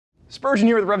Spurgeon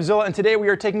here with RevZilla, and today we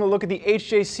are taking a look at the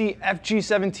HJC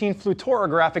FG-17 Flutura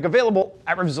graphic available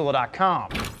at RevZilla.com.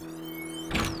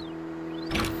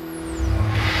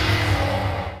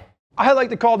 I like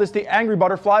to call this the angry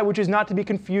butterfly, which is not to be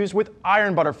confused with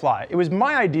iron butterfly. It was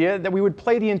my idea that we would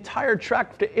play the entire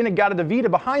track to In-A-Gadda-Da-Vida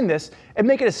behind this and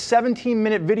make it a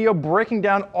 17-minute video breaking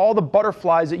down all the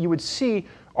butterflies that you would see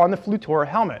on the Flutura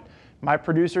helmet. My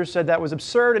producer said that was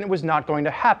absurd and it was not going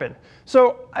to happen.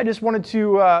 So I just wanted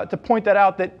to point that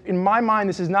out, that in my mind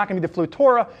this is not going to be the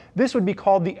Flutura. This would be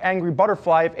called the angry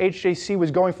butterfly if HJC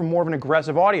was going for more of an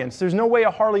aggressive audience. There's no way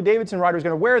a Harley-Davidson rider is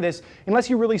going to wear this unless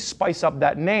you really spice up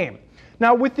that name.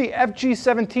 Now with the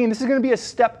FG-17, this is going to be a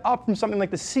step up from something like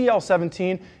the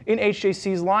CL-17 in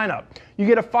HJC's lineup. You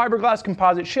get a fiberglass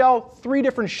composite shell, 3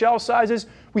 different shell sizes.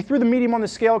 We threw the medium on the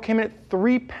scale, came in at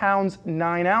 3 pounds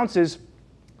 9 ounces.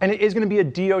 And it is going to be a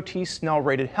DOT Snell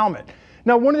rated helmet.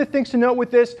 Now, one of the things to note with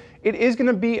this, it is going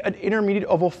to be an intermediate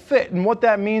oval fit. And what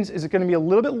that means is it's going to be a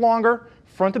little bit longer,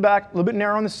 front to back, a little bit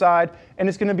narrow on the side, and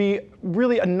it's going to be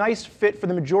really a nice fit for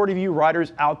the majority of you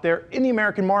riders out there in the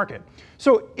American market.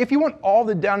 So if you want all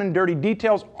the down and dirty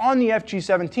details on the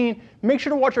FG-17, make sure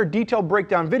to watch our detailed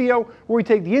breakdown video where we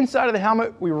take the inside of the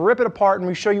helmet, we rip it apart, and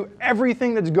we show you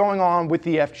everything that's going on with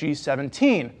the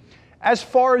FG-17. As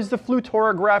far as the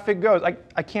Flutura graphic goes,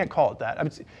 I can't call it that.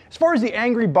 As far as the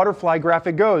angry butterfly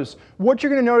graphic goes, what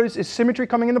you're going to notice is symmetry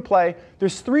coming into play.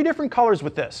 There's 3 different colors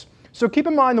with this. So keep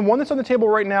in mind, the one that's on the table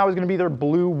right now is going to be their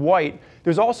blue-white.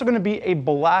 There's also going to be a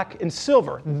black and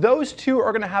silver. Those 2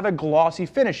 are going to have a glossy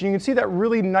finish. And you can see that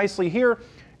really nicely here.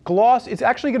 Gloss, it's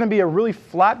actually going to be a really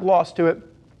flat gloss to it.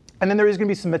 And then there is going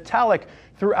to be some metallic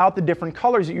throughout the different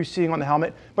colors that you're seeing on the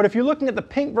helmet. But if you're looking at the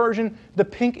pink version, the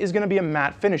pink is going to be a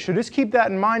matte finish. So just keep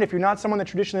that in mind. If you're not someone that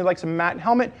traditionally likes a matte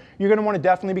helmet, you're going to want to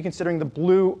definitely be considering the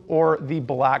blue or the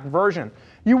black version.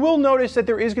 You will notice that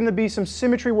there is going to be some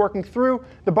symmetry working through.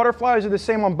 The butterflies are the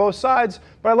same on both sides,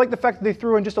 but I like the fact that they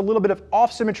threw in just a little bit of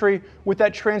off symmetry with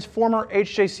that Transformer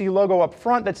HJC logo up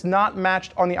front that's not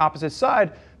matched on the opposite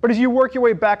side. But as you work your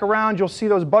way back around, you'll see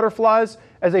those butterflies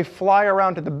as they fly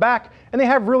around to the back, and they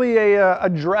have really a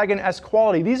dragon-esque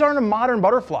quality. These aren't a modern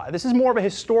butterfly. This is more of a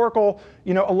historical,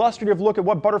 illustrative look at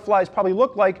what butterflies probably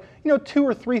looked like, 2,000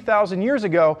 or 3,000 years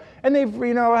ago, and they've,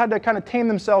 had to kind of tame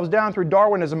themselves down through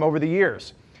Darwinism over the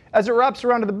years. As it wraps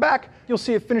around to the back, you'll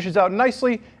see it finishes out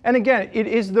nicely, and again, it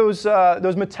is those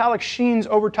metallic sheens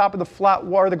over top of the flat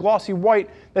or the glossy white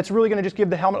that's really going to just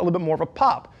give the helmet a little bit more of a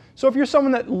pop. So if you're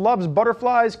someone that loves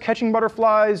butterflies, catching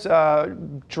butterflies,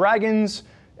 dragons,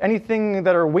 anything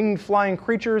that are winged flying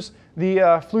creatures, the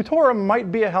Flutura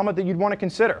might be a helmet that you'd want to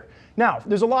consider. Now,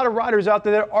 there's a lot of riders out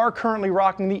there that are currently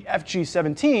rocking the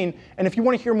FG-17, and if you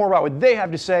want to hear more about what they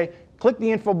have to say, click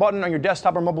the info button on your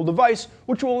desktop or mobile device,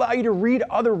 which will allow you to read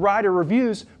other rider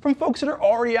reviews from folks that are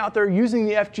already out there using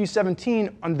the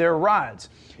FG-17 on their rides.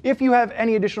 If you have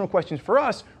any additional questions for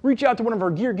us, reach out to one of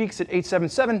our gear geeks at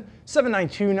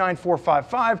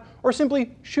 877-792-9455, or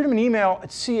simply shoot them an email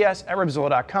at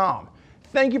cs@revzilla.com.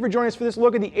 Thank you for joining us for this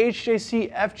look at the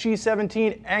HJC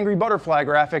FG-17 Angry Butterfly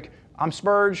graphic. I'm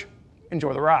Spurge.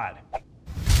 Enjoy the ride.